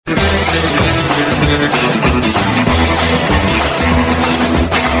Alrighty,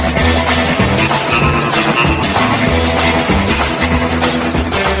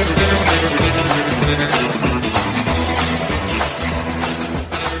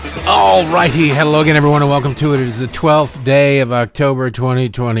 hello again everyone and welcome to it. It is the 12th day of October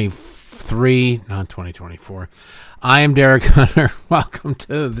 2023, not 2024. I am Derek Hunter. Welcome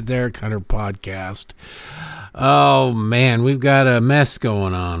to the Derek Hunter podcast. Oh man, we've got a mess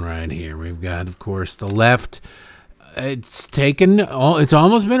going on right here. We've got, of course, the left. It's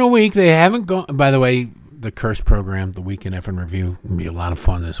almost been a week. They haven't gone, by the way, the Curse program, the Week in F and Review, will be a lot of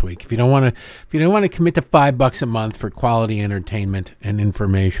fun this week. If you don't want to commit to $5 a month for quality entertainment and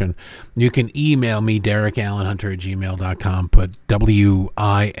information, you can email me, DerekAllenHunter@gmail.com. Put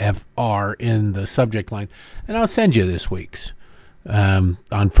WIFR in the subject line, and I'll send you this week's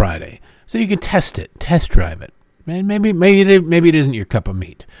on Friday, so you can test drive it. And maybe it isn't your cup of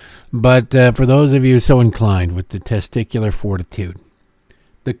meat, but for those of you so inclined with the testicular fortitude,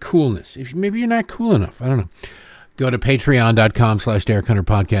 the coolness. Maybe you're not cool enough. I don't know. Go to patreon.com/Derek Hunter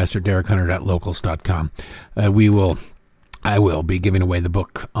podcast or DerekHunter.locals.com. I will be giving away the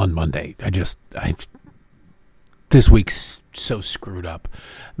book on Monday. This week's so screwed up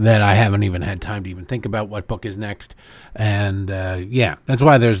that I haven't even had time to even think about what book is next. And that's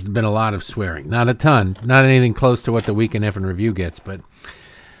why there's been a lot of swearing. Not a ton. Not anything close to what the Week in F and Review gets, but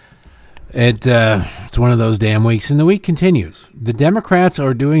it's one of those damn weeks, and the week continues. The Democrats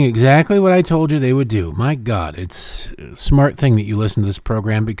are doing exactly what I told you they would do. My God, it's a smart thing that you listen to this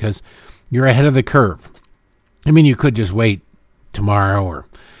program because you're ahead of the curve. I mean, you could just wait tomorrow or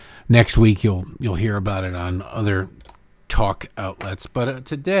next week. You'll hear about it on other talk outlets. But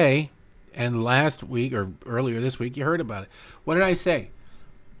today and last week or earlier this week, you heard about it. What did I say?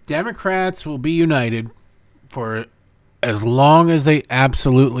 Democrats will be united for as long as they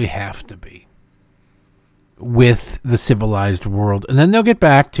absolutely have to be with the civilized world. And then they'll get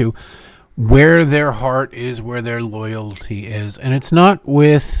back to where their heart is, where their loyalty is. And it's not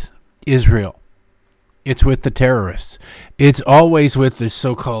with Israel. It's with the terrorists. It's always with the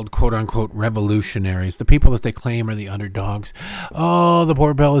so-called quote-unquote revolutionaries, the people that they claim are the underdogs. Oh, the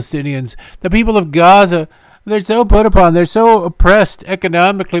poor Palestinians, the people of Gaza. They're so put upon. They're so oppressed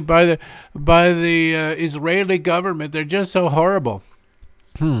economically by the Israeli government. They're just so horrible.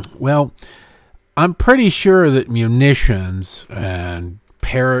 Well, I'm pretty sure that munitions and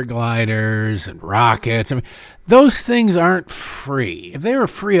paragliders and rockets, those things aren't free. If they were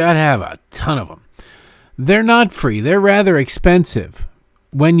free, I'd have a ton of them. They're not free. They're rather expensive.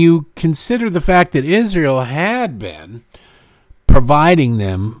 When you consider the fact that Israel had been providing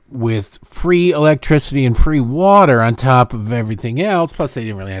them with free electricity and free water on top of everything else. Plus, they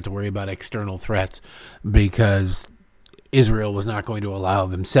didn't really have to worry about external threats because Israel was not going to allow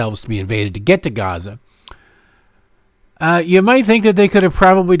themselves to be invaded to get to Gaza. You might think that they could have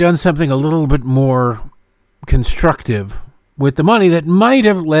probably done something a little bit more constructive with the money that might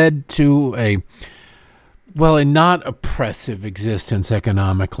have led to a not oppressive existence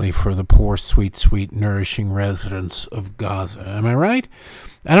economically for the poor, sweet, nourishing residents of Gaza. Am I right?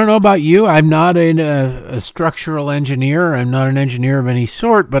 I don't know about you. I'm not a structural engineer. I'm not an engineer of any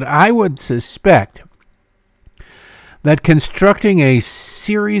sort, but I would suspect that constructing a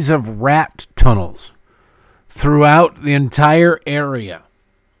series of rat tunnels throughout the entire area,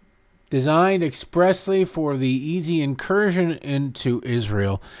 designed expressly for the easy incursion into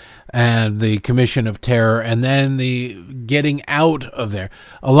Israel and the commission of terror, and then the getting out of there,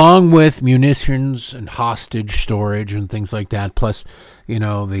 along with munitions and hostage storage and things like that, plus, the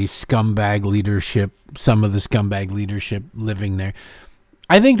scumbag leadership, some of the scumbag leadership living there.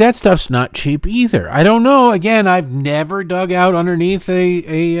 I think that stuff's not cheap either. I don't know. Again, I've never dug out underneath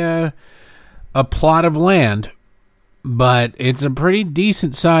a plot of land, but it's a pretty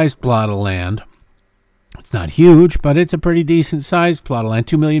decent-sized plot of land. It's not huge, but it's a pretty decent-sized plot of land.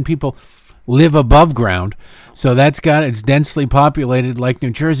 2 million people live above ground, so it's densely populated like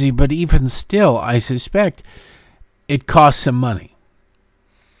New Jersey, but even still, I suspect it costs some money.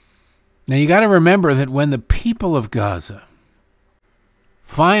 Now, you got to remember that when the people of Gaza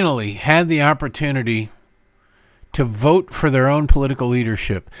finally had the opportunity to vote for their own political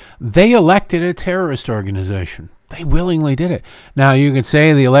leadership, they elected a terrorist organization. They willingly did it. Now, you could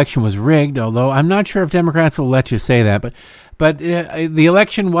say the election was rigged, although I'm not sure if Democrats will let you say that, but the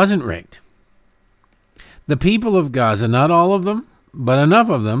election wasn't rigged. The people of Gaza, not all of them, but enough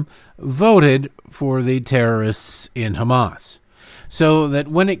of them, voted for the terrorists in Hamas. So that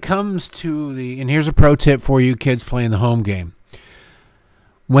when it comes to and here's a pro tip for you kids playing the home game,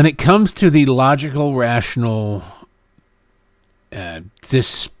 when it comes to the logical, rational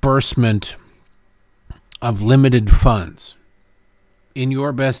disbursement of limited funds in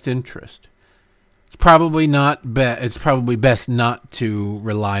your best interest, it's probably best not to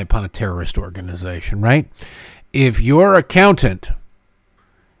rely upon a terrorist organization, right? If your accountant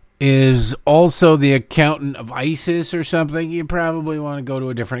is also the accountant of ISIS or something, you probably want to go to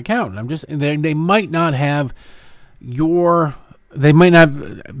a different accountant. They might not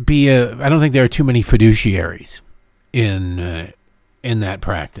be I don't think there are too many fiduciaries in that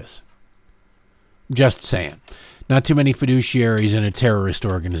practice. Just saying. Not too many fiduciaries in a terrorist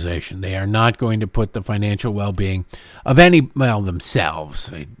organization. They are not going to put the financial well-being of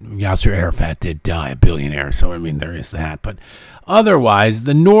themselves. Yasser Arafat did die a billionaire, so there is that. But otherwise,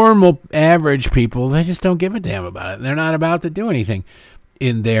 the normal average people, they just don't give a damn about it. They're not about to do anything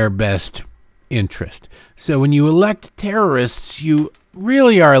in their best interest. So when you elect terrorists, you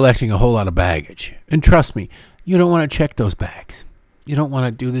really are electing a whole lot of baggage. And trust me, you don't want to check those bags. You don't want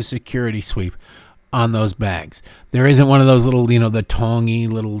to do the security sweep on those bags. There isn't one of those little, the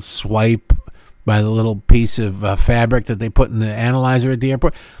tongy little swipe by the little piece of fabric that they put in the analyzer at the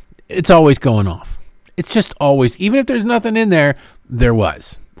airport. It's always going off. It's just always, even if there's nothing in there, there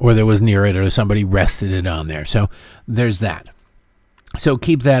was near it, or somebody rested it on there. So there's that. So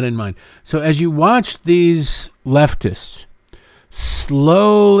keep that in mind. So as you watch these leftists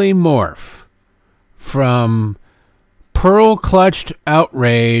slowly morph from pearl-clutched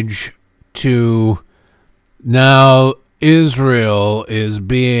outrage to now Israel is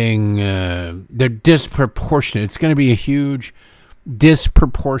being, they're disproportionate. It's going to be a huge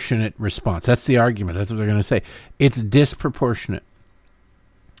disproportionate response. That's the argument. That's what they're going to say. It's disproportionate.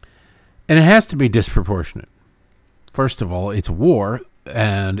 And it has to be disproportionate. First of all, it's war,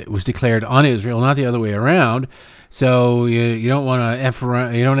 and it was declared on Israel, not the other way around. So you don't want to F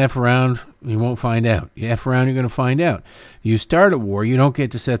around. You don't F around, you won't find out. You F around, you're going to find out. You start a war, you don't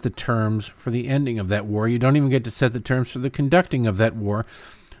get to set the terms for the ending of that war. You don't even get to set the terms for the conducting of that war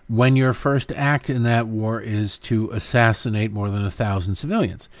when your first act in that war is to assassinate more than 1,000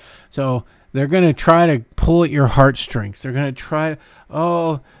 civilians. So they're going to try to pull at your heartstrings. They're going to try,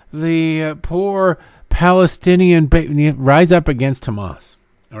 the poor Palestinian rise up against Hamas,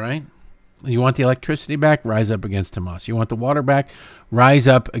 all right? You want the electricity back? Rise up against Hamas. You want the water back? Rise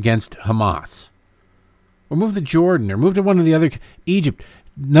up against Hamas. Or move to Jordan, or move to one of the other, Egypt.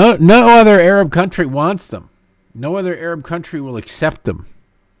 No other Arab country wants them. No other Arab country will accept them.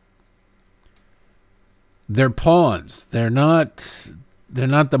 They're pawns. They're not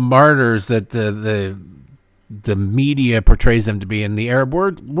the martyrs that the media portrays them to be, and the Arab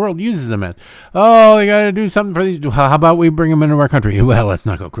world uses them as. Oh, you got to do something for these. How about we bring them into our country? Well, let's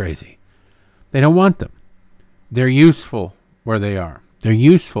not go crazy. They don't want them. They're useful where they are. They're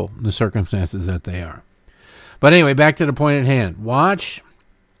useful in the circumstances that they are. But anyway, back to the point at hand. Watch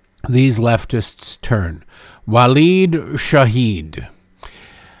these leftists turn. Walid Shahid.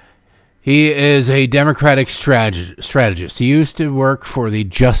 He is a Democratic strategist. He used to work for the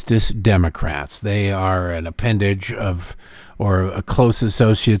Justice Democrats. They are an appendage of, or a close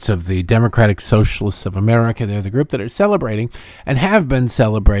associates of, the Democratic Socialists of America. They're the group that are celebrating and have been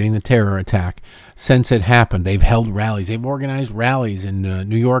celebrating the terror attack since it happened. They've held rallies. They've organized rallies in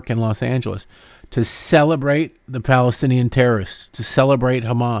New York and Los Angeles to celebrate the Palestinian terrorists, to celebrate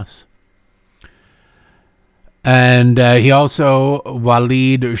Hamas. And he also,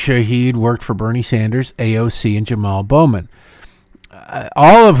 Walid Shahid, worked for Bernie Sanders, AOC, and Jamal Bowman,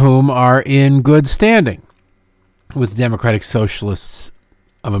 all of whom are in good standing with Democratic Socialists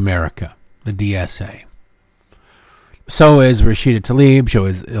of America, the DSA. So is Rashida Tlaib, so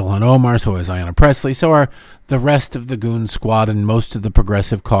is Ilhan Omar, so is Ayanna Pressley, so are the rest of the goon squad and most of the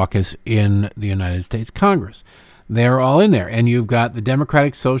progressive caucus in the United States Congress. They're all in there. And you've got the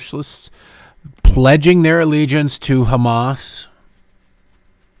Democratic Socialists pledging their allegiance to Hamas,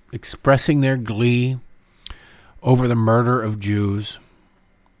 expressing their glee over the murder of Jews.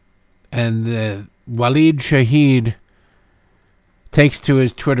 And Walid Shahid takes to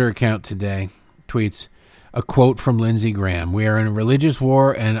his Twitter account today, tweets a quote from Lindsey Graham: "We are in a religious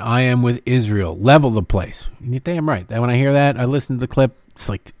war, and I am with Israel. Level the place." You're damn right. When I hear that, I listen to the clip. It's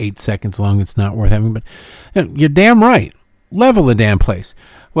like 8 seconds long. It's not worth having, but you're damn right. Level the damn place.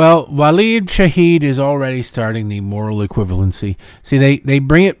 Well, Walid Shahid is already starting the moral equivalency. See, they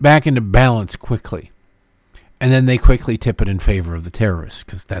bring it back into balance quickly, and then they quickly tip it in favor of the terrorists,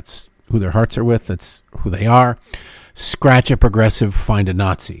 because that's who their hearts are with. That's who they are. Scratch a progressive, find a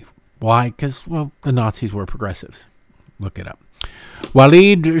Nazi. Why? Because, well, the Nazis were progressives. Look it up.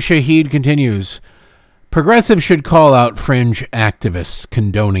 Walid Shahid continues, "Progressives should call out fringe activists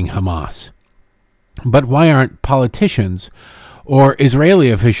condoning Hamas. But why aren't politicians or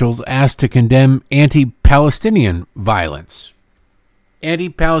Israeli officials asked to condemn anti-Palestinian violence.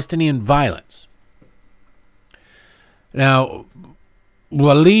 Anti-Palestinian violence. Now,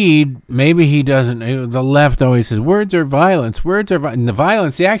 Walid, maybe he doesn't. The left always says words are violence. Words are and the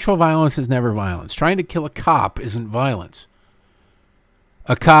violence. The actual violence is never violence. Trying to kill a cop isn't violence.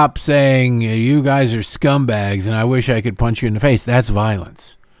 A cop saying you guys are scumbags and I wish I could punch you in the face. That's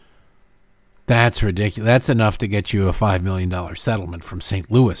violence. That's ridiculous. That's enough to get you a $5 million settlement from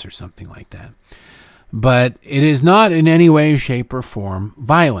St. Louis or something like that. But it is not in any way, shape, or form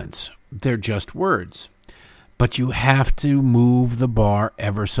violence. They're just words. But you have to move the bar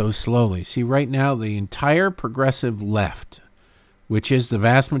ever so slowly. See, right now, the entire progressive left, which is the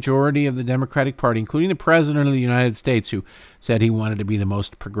vast majority of the Democratic Party, including the President of the United States, who said he wanted to be the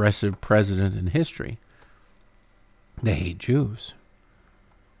most progressive president in history, they hate Jews.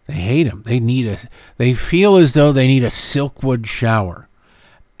 They hate them. They feel as though they need a Silkwood shower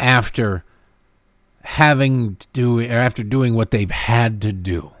after doing what they've had to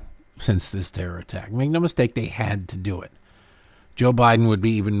do since this terror attack. Make no mistake, they had to do it. Joe Biden would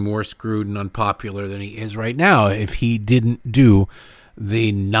be even more screwed and unpopular than he is right now if he didn't do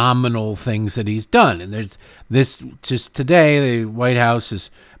the nominal things that he's done. And there's this, just today, the White House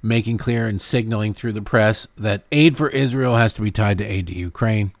is making clear and signaling through the press that aid for Israel has to be tied to aid to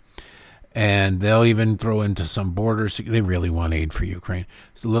Ukraine. And they'll even throw into some border. They really want aid for Ukraine.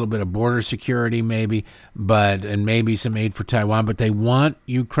 It's a little bit of border security, maybe, and maybe some aid for Taiwan. But they want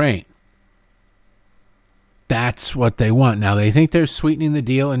Ukraine. That's what they want. Now, they think they're sweetening the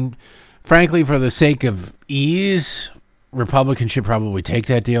deal. And frankly, for the sake of ease, Republicans should probably take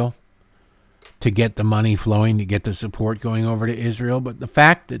that deal to get the money flowing, to get the support going over to Israel. But the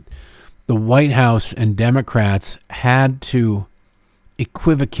fact that the White House and Democrats had to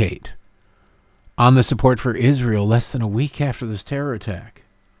equivocate on the support for Israel less than a week after this terror attack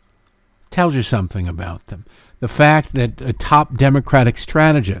tells you something about them. The fact that a top Democratic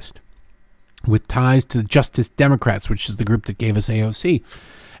strategist with ties to the Justice Democrats, which is the group that gave us AOC,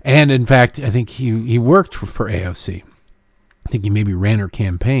 and in fact, I think he worked for AOC. I think he maybe ran her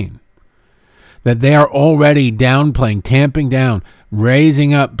campaign. That they are already downplaying, tamping down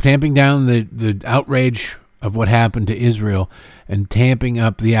the outrage of what happened to Israel and tamping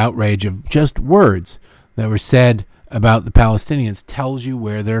up the outrage of just words that were said about the Palestinians tells you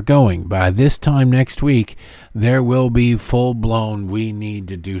where they're going. By this time next week, there will be full-blown, we need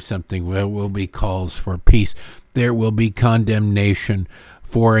to do something. There will be calls for peace. There will be condemnation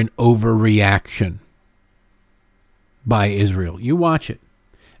for an overreaction by Israel. You watch it.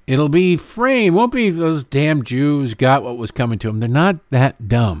 It'll be framed. Won't be those damn Jews got what was coming to them. They're not that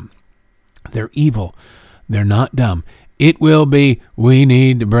dumb. They're evil. They're not dumb. It will be, we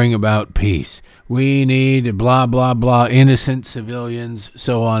need to bring about peace. We need blah, blah, blah, innocent civilians,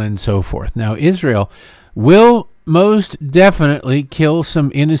 so on and so forth. Now, Israel will most definitely kill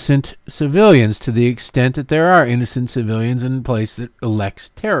some innocent civilians to the extent that there are innocent civilians in a place that elects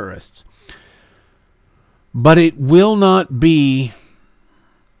terrorists. But it will not be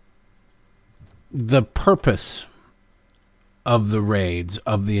the purpose of the raids,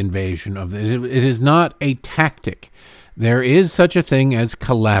 of the invasion, it is not a tactic. There is such a thing as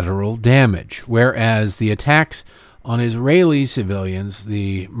collateral damage, whereas the attacks on Israeli civilians,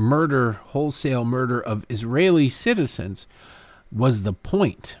 the wholesale murder of Israeli citizens, was the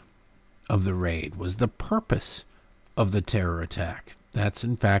point of the raid, was the purpose of the terror attack. That's,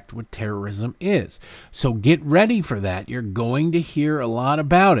 in fact, what terrorism is. So get ready for that. You're going to hear a lot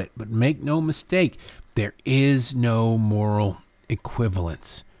about it, but make no mistake, there is no moral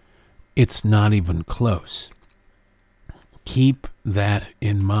equivalence. It's not even close. Keep that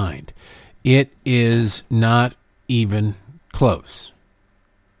in mind. It is not even close.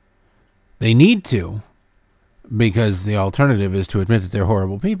 They need to, because the alternative is to admit that they're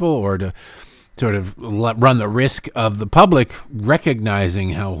horrible people or to sort of run the risk of the public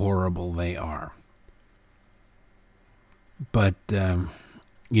recognizing how horrible they are. But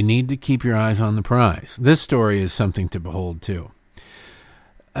you need to keep your eyes on the prize. This story is something to behold, too.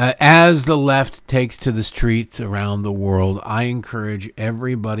 As the left takes to the streets around the world, I encourage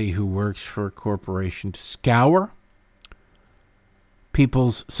everybody who works for a corporation to scour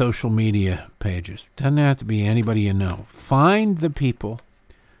people's social media pages. Doesn't have to be anybody you know. Find the people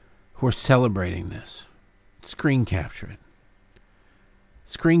who are celebrating this. Screen capture it.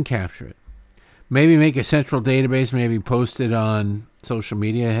 Screen capture it. Maybe make a central database, maybe post it on social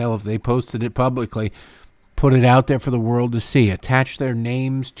media. Hell, if they posted it publicly, put it out there for the world to see. Attach their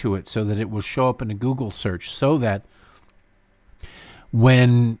names to it so that it will show up in a Google search, so that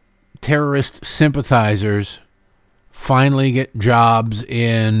when terrorist sympathizers finally get jobs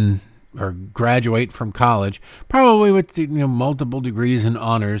in or graduate from college, probably with multiple degrees and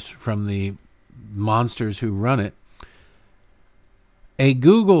honors from the monsters who run it. A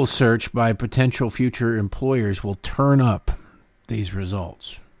Google search by potential future employers will turn up these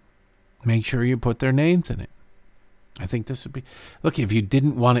results. Make sure you put their names in it. I think this would be... Look, if you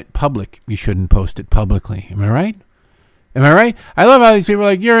didn't want it public, you shouldn't post it publicly. Am I right? Am I right? I love how these people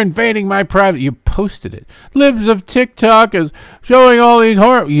are like, you're invading my private... You posted it. Libs of TikTok is showing all these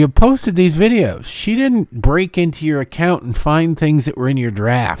horror... You posted these videos. She didn't break into your account and find things that were in your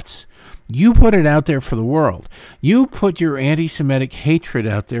drafts. You put it out there for the world. You put your anti-Semitic hatred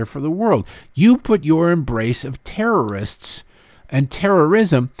out there for the world. You put your embrace of terrorists and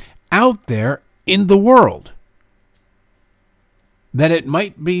terrorism out there in the world. That it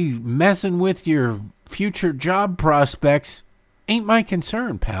might be messing with your future job prospects ain't my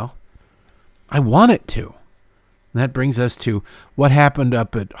concern, pal. I want it to. And that brings us to what happened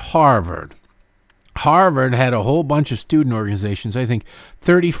up at Harvard. Harvard had a whole bunch of student organizations, I think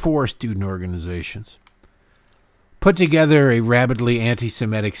 34 student organizations, put together a rabidly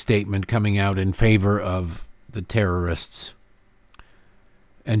anti-Semitic statement coming out in favor of the terrorists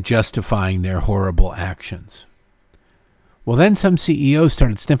and justifying their horrible actions. Well, then some CEOs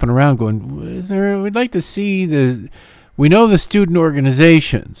started sniffing around going, we'd like to see we know the student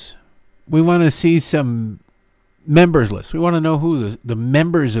organizations. We want to see some members list. We want to know who the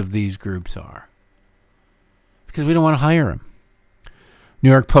members of these groups are. Because we don't want to hire them. New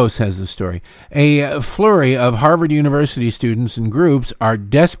York Post has the story. A flurry of Harvard University students and groups are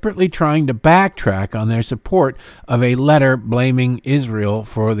desperately trying to backtrack on their support of a letter blaming Israel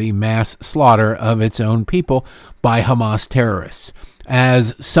for the mass slaughter of its own people by Hamas terrorists,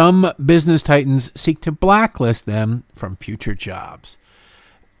 as some business titans seek to blacklist them from future jobs.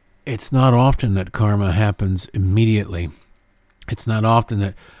 It's not often that karma happens immediately. It's not often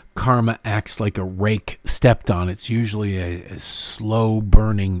that karma acts like a rake stepped on. It's usually a slow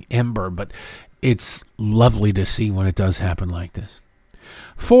burning ember, but it's lovely to see when it does happen like this.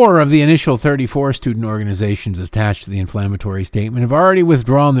 4 of the initial 34 student organizations attached to the inflammatory statement have already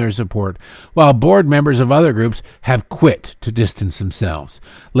withdrawn their support, while board members of other groups have quit to distance themselves.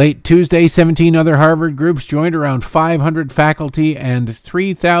 Late Tuesday, 17 other Harvard groups joined around 500 faculty and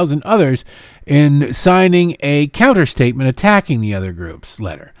 3,000 others in signing a counterstatement attacking the other groups'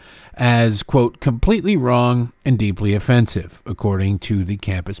 letter as, quote, completely wrong and deeply offensive, according to the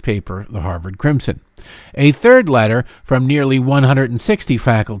campus paper, the Harvard Crimson. A third letter from nearly 160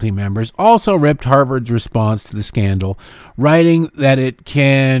 faculty members also ripped Harvard's response to the scandal, writing that it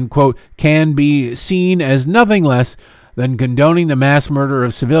can, quote, can be seen as nothing less than condoning the mass murder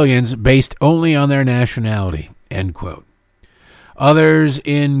of civilians based only on their nationality, end quote. Others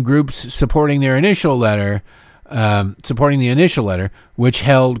in groups supporting the initial letter, which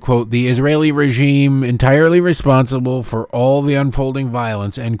held, quote, the Israeli regime entirely responsible for all the unfolding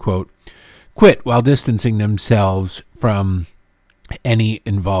violence, end quote, quit while distancing themselves from any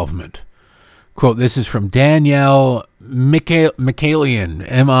involvement. Quote, this is from Danielle Mikaelian, Mikaelian.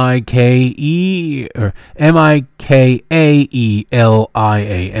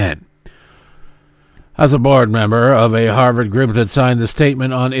 As a board member of a Harvard group that signed the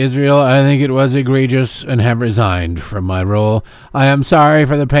statement on Israel, I think it was egregious and have resigned from my role. I am sorry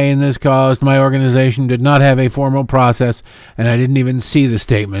for the pain this caused. My organization did not have a formal process, and I didn't even see the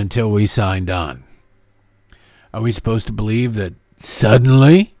statement until we signed on. Are we supposed to believe that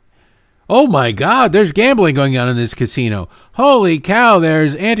suddenly? Oh my God, there's gambling going on in this casino. Holy cow,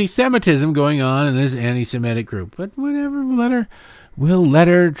 there's anti-Semitism going on in this anti-Semitic group. But whatever, we'll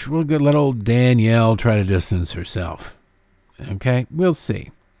let old Danielle try to distance herself. Okay, we'll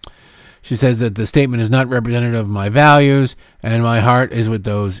see. She says that the statement is not representative of my values, and my heart is with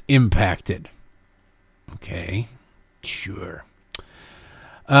those impacted. Okay, sure.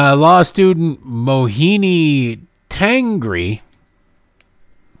 Law student Mohini Tangri,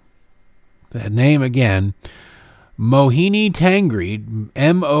 that name again, Mohini Tangri,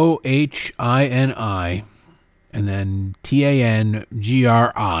 Mohini, and then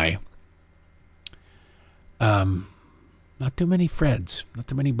Tangri. Not too many Freds, not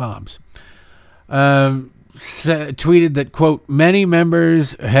too many Bobs. Tweeted that, quote, many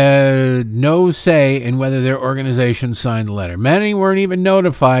members had no say in whether their organizations signed the letter. Many weren't even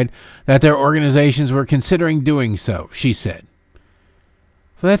notified that their organizations were considering doing so, she said.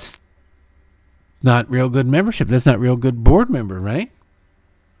 So that's not real good membership. That's not real good board member, right?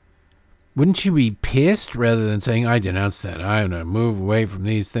 Wouldn't you be pissed rather than saying, I denounce that. I'm going to move away from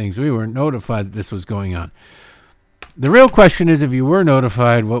these things. We weren't notified that this was going on. The real question is, if you were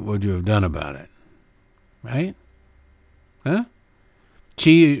notified, what would you have done about it? Right? Huh?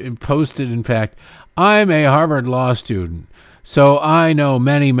 She posted, in fact, I'm a Harvard law student, so I know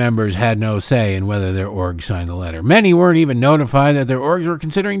many members had no say in whether their org signed the letter. Many weren't even notified that their orgs were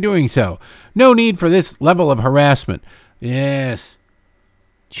considering doing so. No need for this level of harassment. Yes.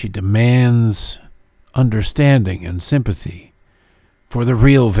 She demands understanding and sympathy for the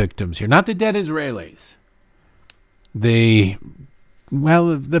real victims here, not the dead Israelis. The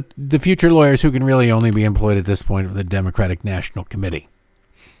future lawyers who can really only be employed at this point with the Democratic National Committee.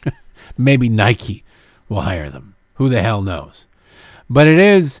 Maybe Nike will hire them. Who the hell knows? But it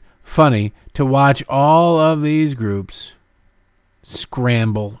is funny to watch all of these groups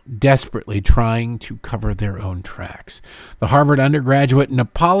scramble, desperately trying to cover their own tracks. The Harvard Undergraduate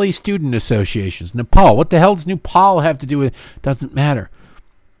Nepali Student Associations. Nepal. What the hell does Nepal have to do with it? Doesn't matter.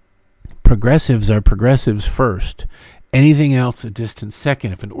 Progressives are progressives first. Anything else a distant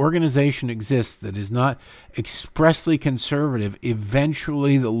second. If an organization exists that is not expressly conservative,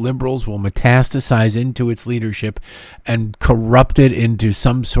 eventually the liberals will metastasize into its leadership and corrupt it into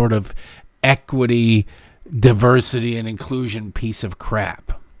some sort of equity, diversity, and inclusion piece of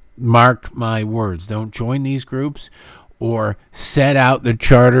crap. Mark my words. Don't join these groups or set out the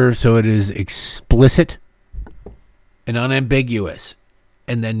charter so it is explicit and unambiguous,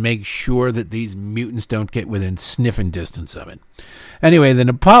 and then make sure that these mutants don't get within sniffing distance of it. Anyway, the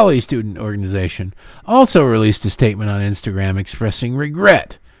Nepali Student Organization also released a statement on Instagram expressing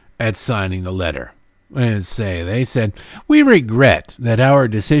regret at signing the letter. They said, we regret that our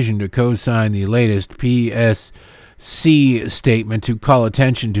decision to co-sign the latest PSC statement to call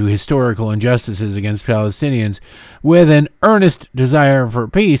attention to historical injustices against Palestinians with an earnest desire for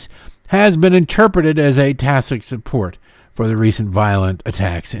peace has been interpreted as a tacit support for the recent violent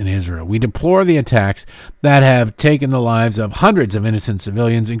attacks in Israel. We deplore the attacks that have taken the lives of hundreds of innocent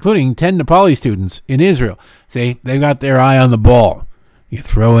civilians, including 10 Nepali students in Israel. See, they've got their eye on the ball. You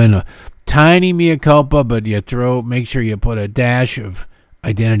throw in a tiny mea culpa, but make sure you put a dash of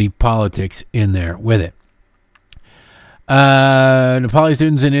identity politics in there with it. Nepali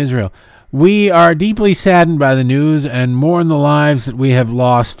students in Israel. We are deeply saddened by the news and mourn the lives that we have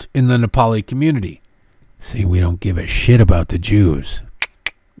lost in the Nepali community. See, we don't give a shit about the Jews.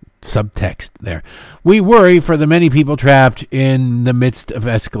 Subtext there. We worry for the many people trapped in the midst of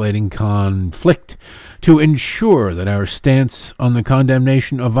escalating conflict. To ensure that our stance on the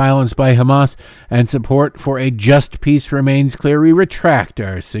condemnation of violence by Hamas and support for a just peace remains clear, we retract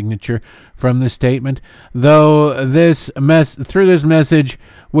our signature from the statement. Though through this message,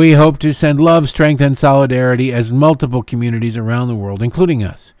 we hope to send love, strength, and solidarity as multiple communities around the world, including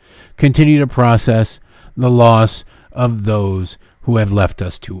us, continue to process the loss of those who have left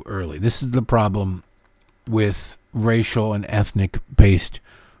us too early. This is the problem with racial and ethnic-based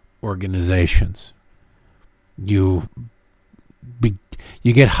organizations. You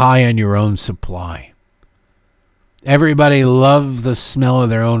get high on your own supply. Everybody loves the smell of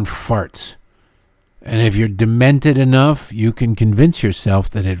their own farts. And if you're demented enough, you can convince yourself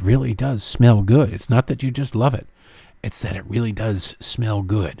that it really does smell good. It's not that you just love it. It's that it really does smell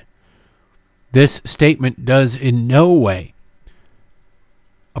good. This statement does in no way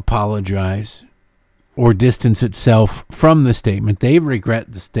apologize or distance itself from the statement. They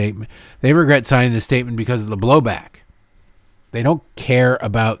regret the statement. They regret signing the statement because of the blowback. They don't care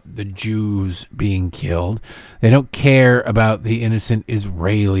about the Jews being killed. They don't care about the innocent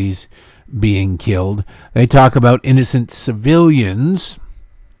Israelis being killed. They talk about innocent civilians,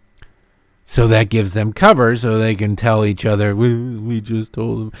 so that gives them cover so they can tell each other, we just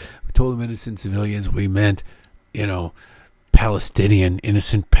told them innocent civilians. We meant, innocent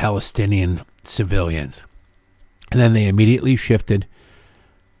Palestinian civilians. And then they immediately shifted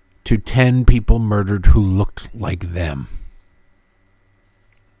to 10 people murdered who looked like them.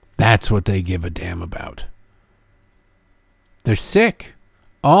 That's what they give a damn about. They're sick.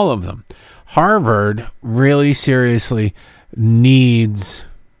 All of them. Harvard really seriously needs,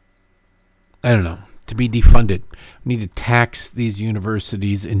 to be defunded. We need to tax these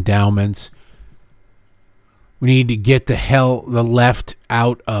universities' endowments. We need to get the left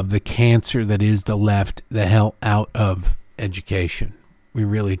out of the cancer that is the left, the hell out of education. We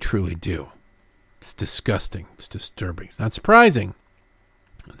really, truly do. It's disgusting. It's disturbing. It's not surprising.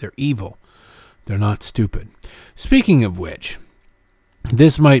 They're evil. They're not stupid. Speaking of which,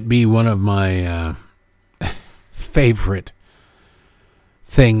 this might be one of my favorite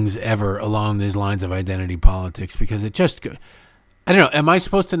things ever along these lines of identity politics, because it just, I don't know, am I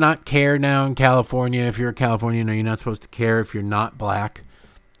supposed to not care now in California? If you're a Californian, are you not supposed to care if you're not black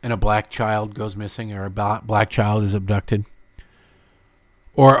and a black child goes missing or a black child is abducted?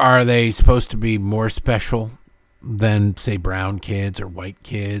 Or are they supposed to be more special than, say, brown kids or white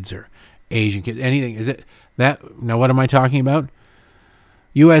kids or Asian kids. Anything. Is it that? Now, what am I talking about?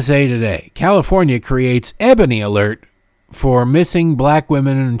 USA Today. California creates ebony alert for missing black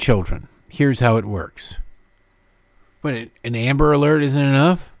women and children. Here's how it works. But an Amber Alert isn't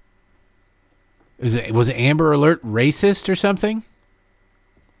enough? Was Amber Alert racist or something?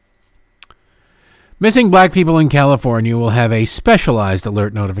 Missing black people in California will have a specialized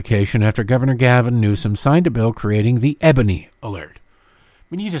alert notification after Governor Gavin Newsom signed a bill creating the Ebony Alert. I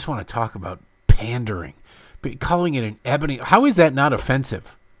mean, you just want to talk about pandering. But calling it an ebony, how is that not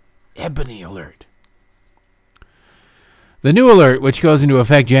offensive? Ebony Alert. The new alert, which goes into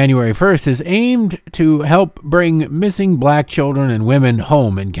effect January 1st, is aimed to help bring missing black children and women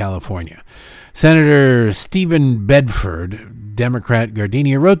home in California. Senator Stephen Bedford, Democrat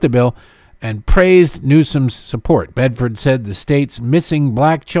Gardenia, wrote the bill and praised Newsom's support. Bedford said the state's missing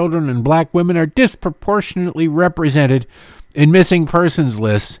black children and black women are disproportionately represented in missing persons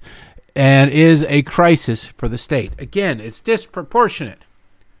lists and is a crisis for the state. Again, it's disproportionate.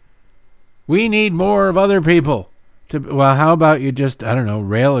 We need more of other people. Well, how about you just,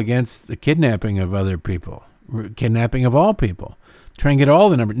 rail against the kidnapping of other people, kidnapping of all people. Try and get all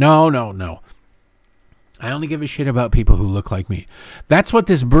the numbers. No. I only give a shit about people who look like me. That's what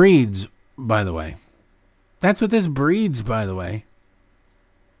this breeds, by the way.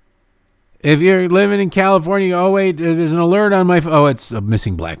 If you're living in California, oh, wait, there's an alert on my phone. Oh, it's a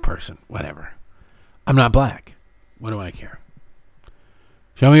missing black person. Whatever. I'm not black. What do I care?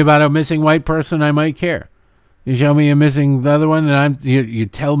 Show me about a missing white person, I might care. You show me a missing the other one, and you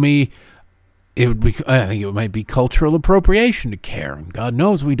tell me it would be. I think it might be cultural appropriation to care. And God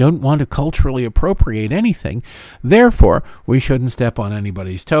knows we don't want to culturally appropriate anything. Therefore, we shouldn't step on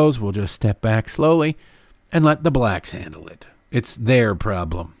anybody's toes. We'll just step back slowly and let the blacks handle it. It's their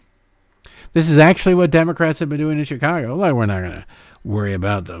problem. This is actually what Democrats have been doing in Chicago. Like, we're not going to worry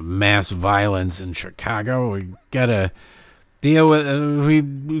about the mass violence in Chicago. We got to deal with.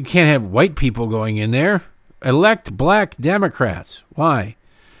 We can't have white people going in there. Elect black Democrats. Why?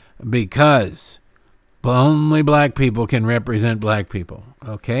 Because only black people can represent black people.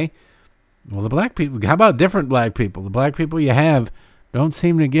 Okay? Well, the black people, how about different black people? The black people you have don't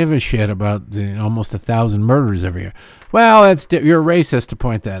seem to give a shit about the almost 1,000 murders every year. Well, you're racist to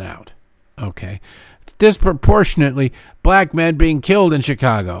point that out. Okay. It's disproportionately black men being killed in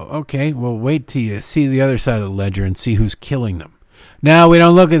Chicago. Okay, well, wait till you see the other side of the ledger and see who's killing them. Now, we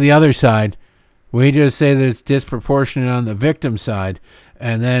don't look at the other side. We just say that it's disproportionate on the victim side,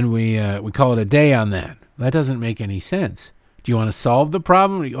 and then we call it a day on that. That doesn't make any sense. Do you want to solve the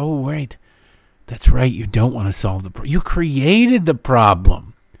problem? Oh, wait. That's right. You don't want to solve the problem. You created the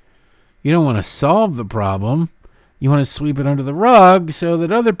problem. You don't want to solve the problem. You want to sweep it under the rug so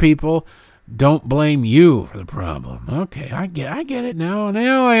that other people don't blame you for the problem. Okay, I get it now.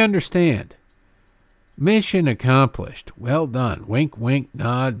 Now I understand. Mission accomplished. Well done. Wink, wink,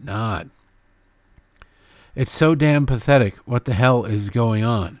 nod, nod. It's so damn pathetic. What the hell is going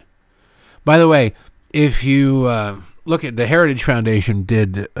on? By the way, if you look at the Heritage Foundation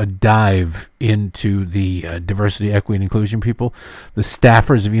did a dive into the diversity, equity, and inclusion people, the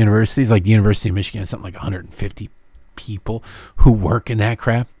staffers of universities, like the University of Michigan, something like 150 people who work in that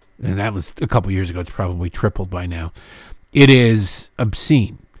crap. And that was a couple years ago. It's probably tripled by now. It is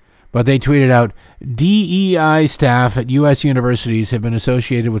obscene. But they tweeted out, DEI staff at U.S. universities have been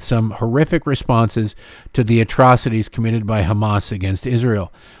associated with some horrific responses to the atrocities committed by Hamas against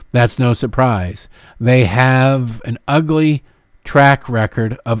Israel. That's no surprise. They have an ugly track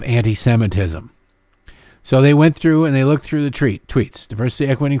record of anti-Semitism. So they went through and they looked through the tweets. Diversity,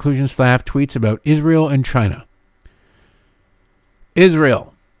 Equity, Inclusion staff tweets about Israel and China.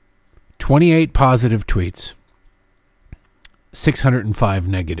 Israel, 28 positive tweets. 605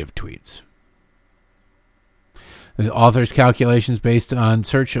 negative tweets. The author's calculations based on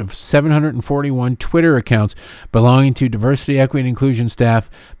search of 741 Twitter accounts belonging to diversity, equity, and inclusion staff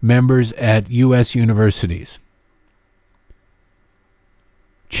members at U.S. universities.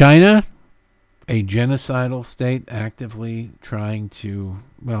 China, a genocidal state actively trying to,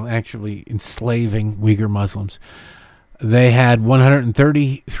 actually enslaving Uyghur Muslims. They had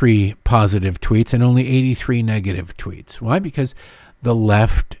 133 positive tweets and only 83 negative tweets. Why? Because the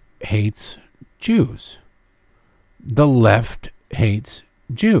left hates Jews. The left hates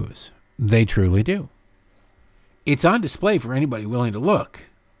Jews. They truly do. It's on display for anybody willing to look.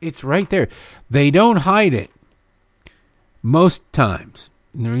 It's right there. They don't hide it. Most times.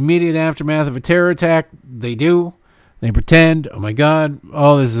 In the immediate aftermath of a terror attack, they do. They pretend, oh my God,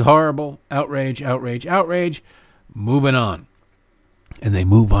 oh, this is horrible. Outrage, outrage, outrage. Moving on. And they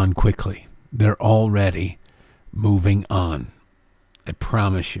move on quickly. They're already moving on. I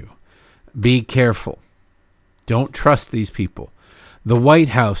promise you. Be careful. Don't trust these people. The White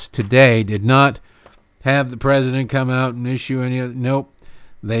House today did not have the president come out and issue any. Nope.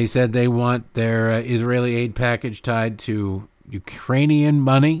 They said they want their Israeli aid package tied to Ukrainian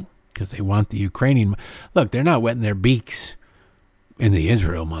money because they want the Ukrainian. Look, they're not wetting their beaks in the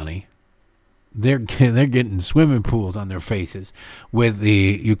Israel money. They're getting swimming pools on their faces with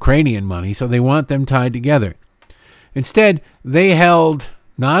the Ukrainian money, so they want them tied together. Instead, they held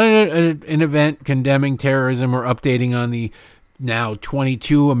not an event condemning terrorism or updating on the now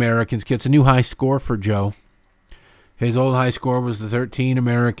 22 Americans killed. It's a new high score for Joe. His old high score was the 13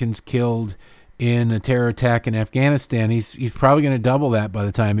 Americans killed in a terror attack in Afghanistan. He's probably going to double that by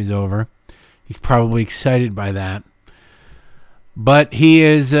the time he's over. He's probably excited by that. But he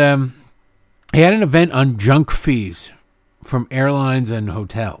is... he had an event on junk fees from airlines and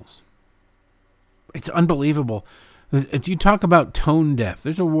hotels. It's unbelievable. If you talk about tone deaf,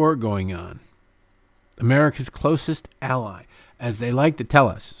 there's a war going on. America's closest ally, as they like to tell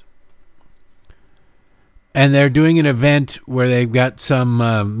us. And they're doing an event where they've got some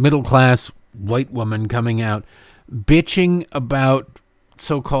middle-class white woman coming out bitching about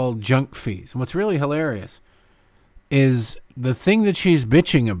so-called junk fees. And what's really hilarious is the thing that she's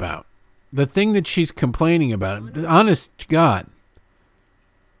bitching about, the thing that she's complaining about, honest to God,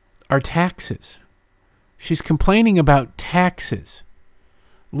 are taxes. She's complaining about taxes.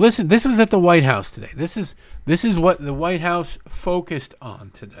 Listen, this was at the White House today. This is what the White House focused on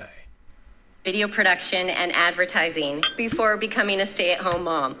today. Video production and advertising before becoming a stay-at-home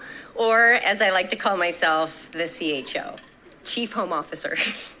mom, or as I like to call myself, the CHO, Chief Home Officer.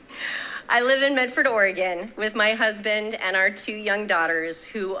 I live in Medford, Oregon, with my husband and our 2 young daughters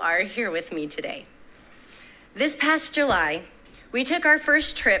who are here with me today. This past July, we took our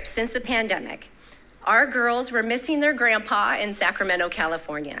first trip since the pandemic. Our girls were missing their grandpa in Sacramento,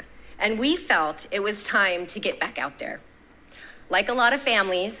 California, and we felt it was time to get back out there. Like a lot of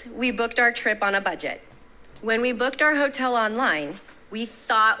families, we booked our trip on a budget. When we booked our hotel online, we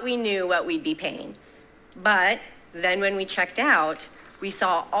thought we knew what we'd be paying. But then when we checked out, we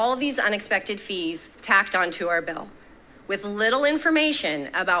saw all these unexpected fees tacked onto our bill, with little information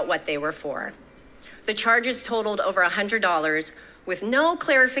about what they were for. The charges totaled over $100, with no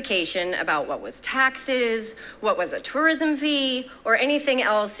clarification about what was taxes, what was a tourism fee, or anything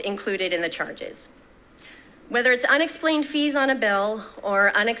else included in the charges. Whether it's unexplained fees on a bill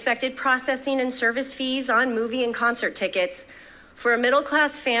or unexpected processing and service fees on movie and concert tickets, for a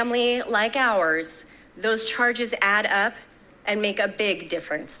middle-class family like ours, those charges add up and make a big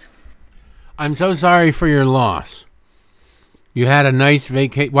difference. I'm so sorry for your loss. You had a nice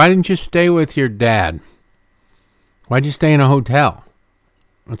vacation. Why didn't you stay with your dad? Why'd you stay in a hotel?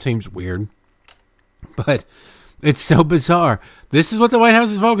 That seems weird. But it's so bizarre. This is what the White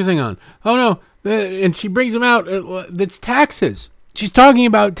House is focusing on. Oh, no. And she brings them out. That's taxes. She's talking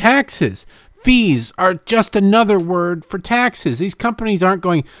about taxes. Fees are just another word for taxes. These companies aren't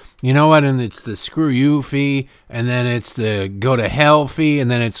going, you know what, and it's the screw you fee, and then it's the go to hell fee,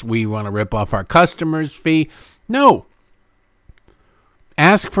 and then it's we want to rip off our customers fee. No.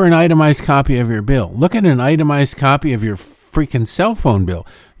 Ask for an itemized copy of your bill. Look at an itemized copy of your freaking cell phone bill.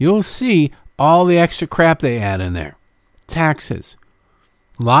 You'll see all the extra crap they add in there. Taxes.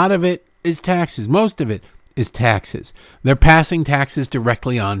 A lot of it is taxes. Most of it is taxes. They're passing taxes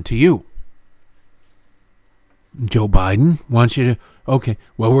directly on to you. Joe Biden wants you to, okay,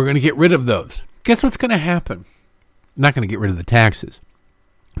 well, we're going to get rid of those. Guess what's going to happen? Not going to get rid of the taxes.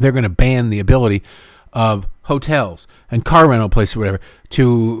 They're going to ban the ability of hotels and car rental places or whatever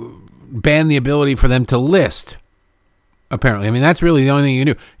to ban the ability for them to list, apparently. I mean, that's really the only thing you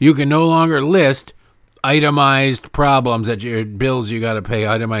can do. You can no longer list itemized problems that your bills you got to pay,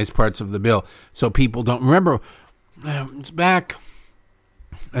 itemized parts of the bill, so people don't remember. It's back,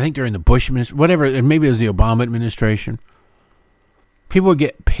 I think during the Bush administration, whatever, maybe it was the Obama administration. People would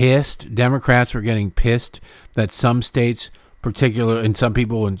get pissed. Democrats were getting pissed that some states, particularly, and some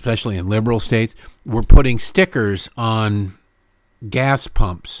people, especially in liberal states, were putting stickers on gas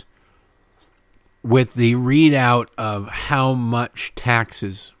pumps with the readout of how much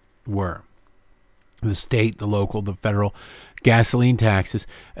taxes were. The state, the local, the federal gasoline taxes,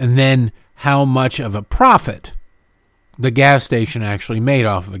 and then how much of a profit the gas station actually made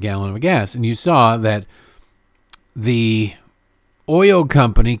off of a gallon of gas. And you saw that the oil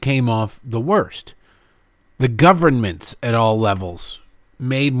company came off the worst. The governments at all levels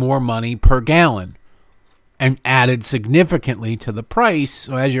made more money per gallon and added significantly to the price.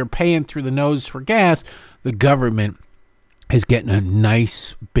 So as you're paying through the nose for gas, the government is getting a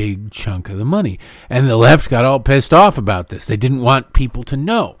nice big chunk of the money. And the left got all pissed off about this. They didn't want people to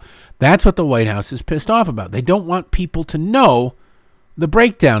know. That's what the White House is pissed off about. They don't want people to know the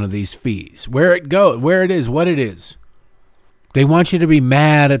breakdown of these fees, where it goes, where it is, what it is. They want you to be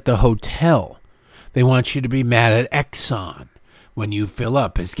mad at the hotel. They want you to be mad at Exxon when you fill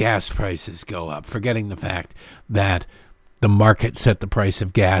up as gas prices go up, forgetting the fact that the market set the price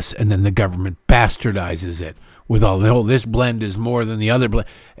of gas and then the government bastardizes it with all this blend is more than the other blend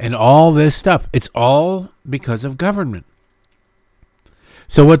and all this stuff. It's all because of government.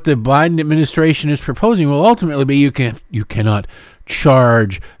 So what the Biden administration is proposing will ultimately be you cannot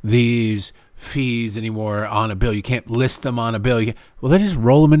charge these fees anymore on a bill. You can't list them on a bill. Well, they just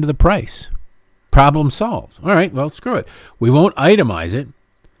roll them into the price. Problem solved. All right, well, screw it. We won't itemize it.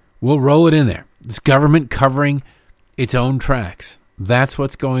 We'll roll it in there. It's government covering its own tracks. That's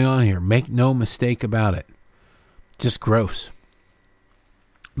what's going on here. Make no mistake about it. Just gross.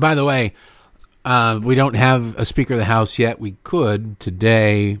 By the way, we don't have a Speaker of the House yet. We could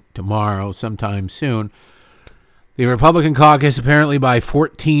today, tomorrow, sometime soon. The Republican caucus, apparently by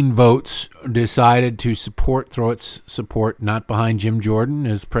 14 votes, decided to throw its support not behind Jim Jordan,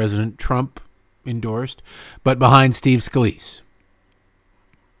 as President Trump endorsed, but behind Steve Scalise,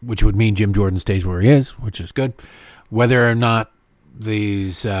 which would mean Jim Jordan stays where he is, which is good. Whether or not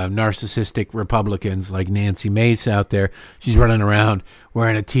these narcissistic Republicans like Nancy Mace out there, she's running around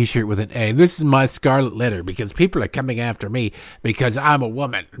wearing a T-shirt with an A. This is my scarlet letter because people are coming after me because I'm a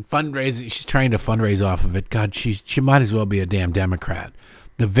woman. Fundraising, she's trying to fundraise off of it. God, she might as well be a damn Democrat.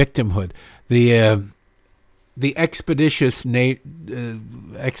 The victimhood, the expeditious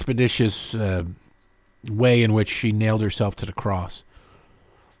way in which she nailed herself to the cross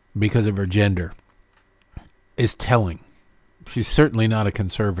because of her gender is telling. She's certainly not a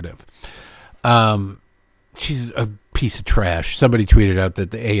conservative. She's a piece of trash. Somebody tweeted out that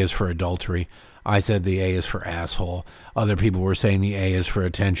the A is for adultery. I said the A is for asshole. Other people were saying the A is for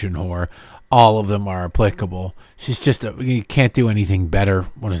attention whore. All of them are applicable. She's just you can't do anything better.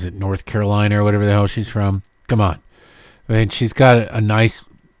 What is it, North Carolina or whatever the hell she's from? Come on. I mean, she's got a nice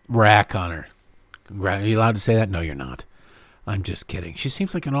rack on her. Are you allowed to say that? No, you're not. I'm just kidding. She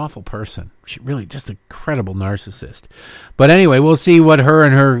seems like an awful person. She really just a credible narcissist. But anyway, we'll see what her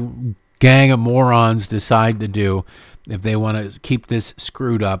and her gang of morons decide to do if they want to keep this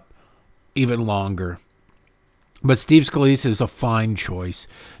screwed up even longer. But Steve Scalise is a fine choice.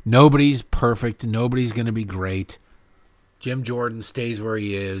 Nobody's perfect. Nobody's going to be great. Jim Jordan stays where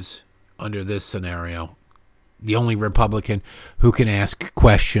he is under this scenario. The only Republican who can ask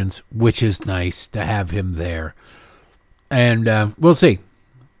questions, which is nice to have him there. And we'll see.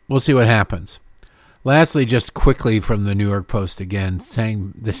 We'll see what happens. Lastly, just quickly from the New York Post again,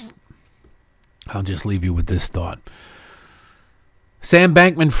 saying this, I'll just leave you with this thought. Sam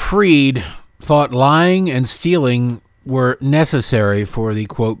Bankman-Fried thought lying and stealing were necessary for the,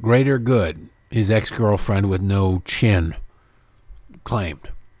 quote, greater good, his ex-girlfriend with no chin claimed.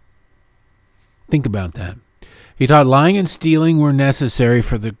 Think about that. He thought lying and stealing were necessary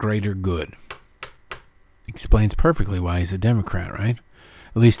for the greater good. Explains perfectly why he's a Democrat, right?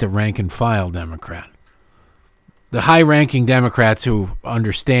 At least a rank-and-file Democrat. The high-ranking Democrats who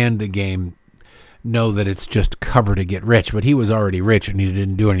understand the game know that it's just cover to get rich, but he was already rich and he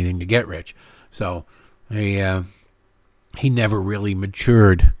didn't do anything to get rich. So he never really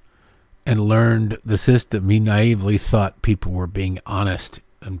matured and learned the system. He naively thought people were being honest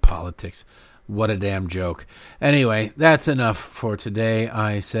in politics. What a damn joke. Anyway, that's enough for today.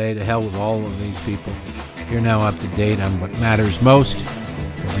 I say to hell with all of these people. You're now up to date on what matters most.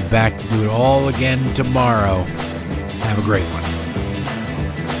 We'll be back to do it all again tomorrow. Have a great one.